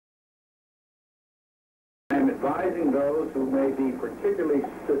advising those who may be particularly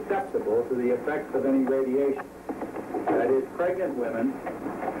susceptible to the effects of any radiation, that is, pregnant women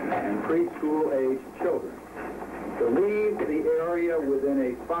and preschool-aged children, to leave the area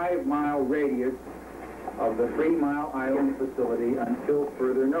within a 5-mile radius of the 3 Mile Island facility until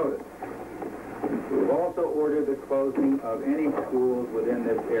further notice. We've also ordered the closing of any schools within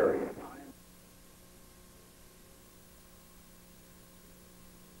this area.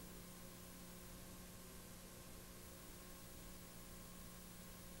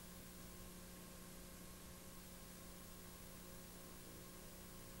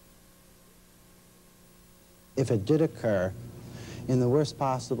 If it did occur, in the worst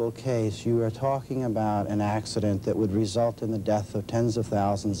possible case, you are talking about an accident that would result in the death of tens of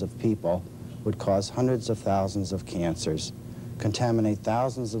thousands of people, would cause hundreds of thousands of cancers, contaminate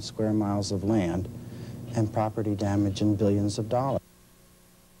thousands of square miles of land, and property damage in billions of dollars.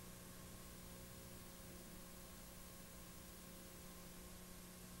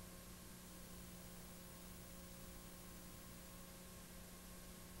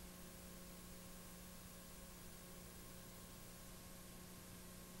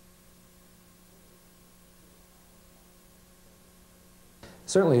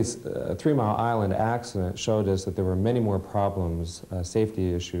 Certainly, a 3 Mile Island accident showed us that there were many more problems,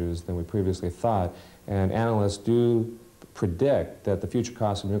 safety issues, than we previously thought, and analysts do predict that the future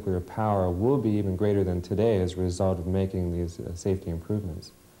cost of nuclear power will be even greater than today as a result of making these safety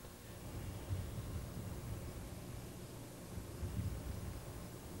improvements.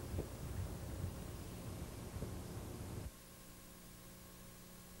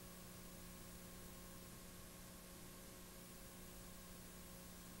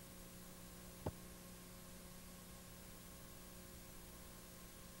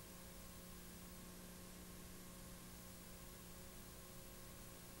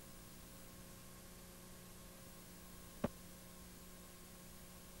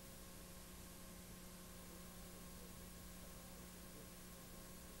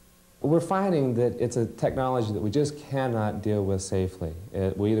 We're finding that it's a technology that we just cannot deal with safely.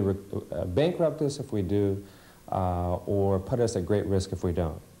 It will either bankrupt us if we do, or put us at great risk if we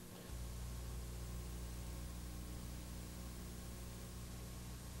don't.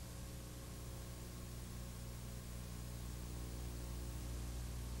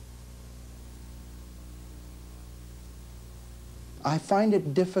 I find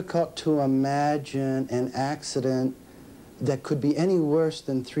it difficult to imagine an accident that could be any worse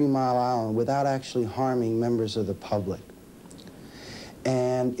than 3 Mile Island without actually harming members of the public.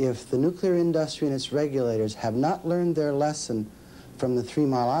 And if the nuclear industry and its regulators have not learned their lesson from the 3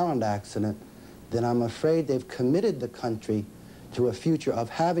 Mile Island accident, then I'm afraid they've committed the country to a future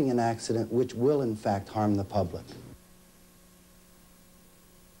of having an accident which will in fact harm the public.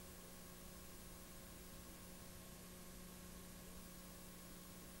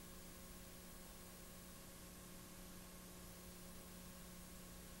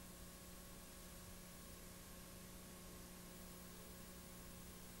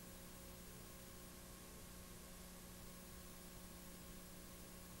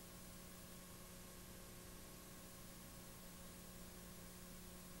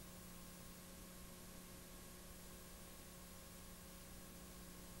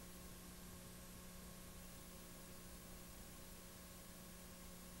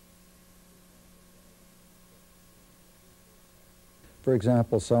 For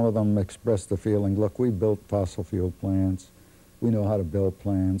example, some of them express the feeling, look, we built fossil fuel plants, we know how to build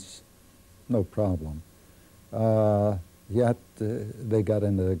plants, no problem. Yet they got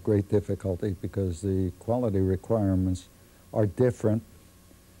into great difficulty because the quality requirements are different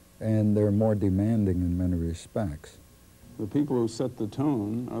and they're more demanding in many respects. The people who set the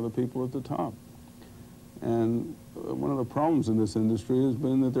tone are the people at the top. And one of the problems in this industry has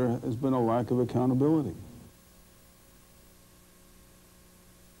been that there has been a lack of accountability.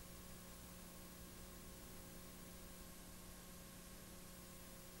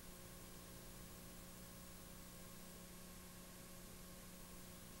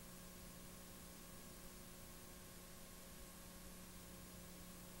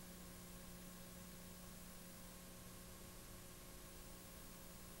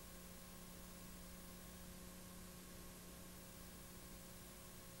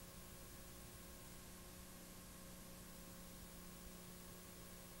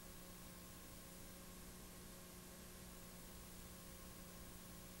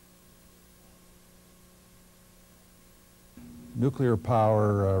 Nuclear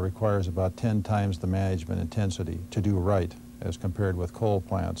power requires about 10 times the management intensity to do right as compared with coal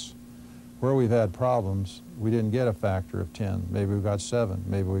plants. Where we've had problems, we didn't get a factor of 10. Maybe we got 7,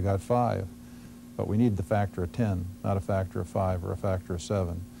 maybe we got 5. But we need the factor of 10, not a factor of 5 or a factor of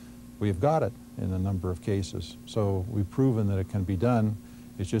 7. We've got it in a number of cases, so we've proven that it can be done.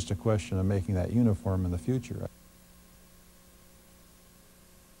 It's just a question of making that uniform in the future.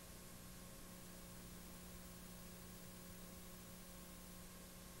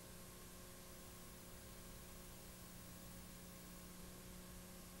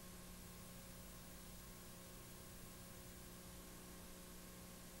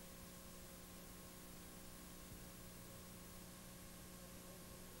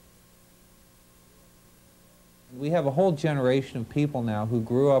 We have a whole generation of people now who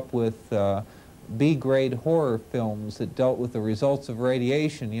grew up with B-grade horror films that dealt with the results of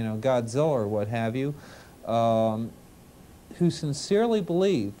radiation, you know, Godzilla or what have you, who sincerely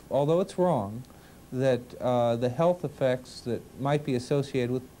believe, although it's wrong, that the health effects that might be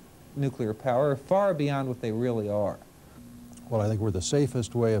associated with nuclear power are far beyond what they really are. Well, I think we're the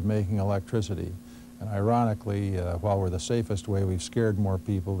safest way of making electricity. And ironically, while we're the safest way, we've scared more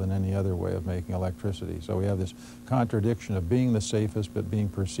people than any other way of making electricity. So we have this contradiction of being the safest but being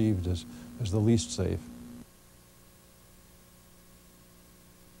perceived as the least safe.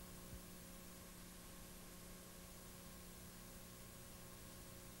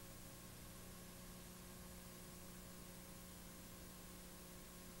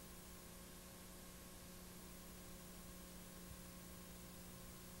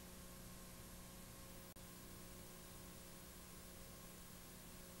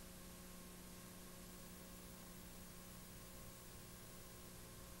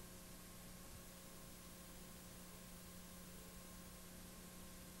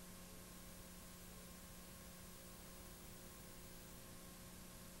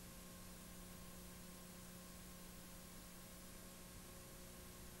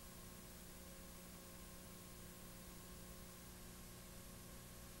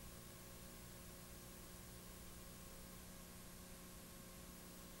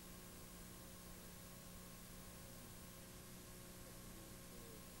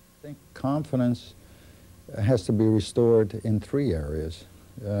 I think confidence has to be restored in 3 areas.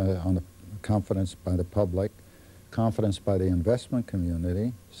 On the confidence by the public, confidence by the investment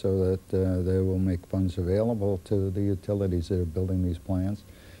community, so that they will make funds available to the utilities that are building these plants.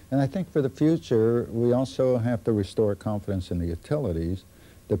 And I think for the future, we also have to restore confidence in the utilities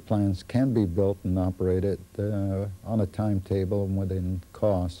that plants can be built and operated on a timetable and within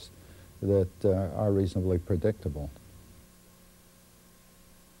costs that are reasonably predictable.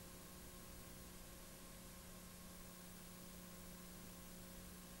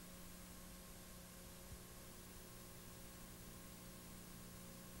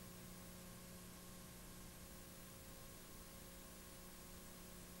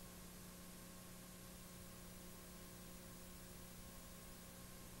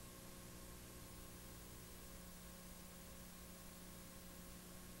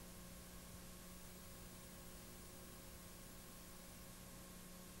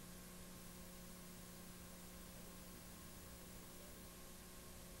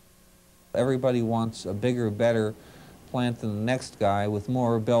 Everybody wants a bigger, better plant than the next guy with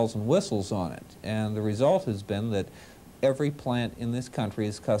more bells and whistles on it. And the result has been that every plant in this country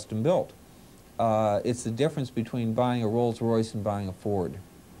is custom built. It's the difference between buying a Rolls-Royce and buying a Ford.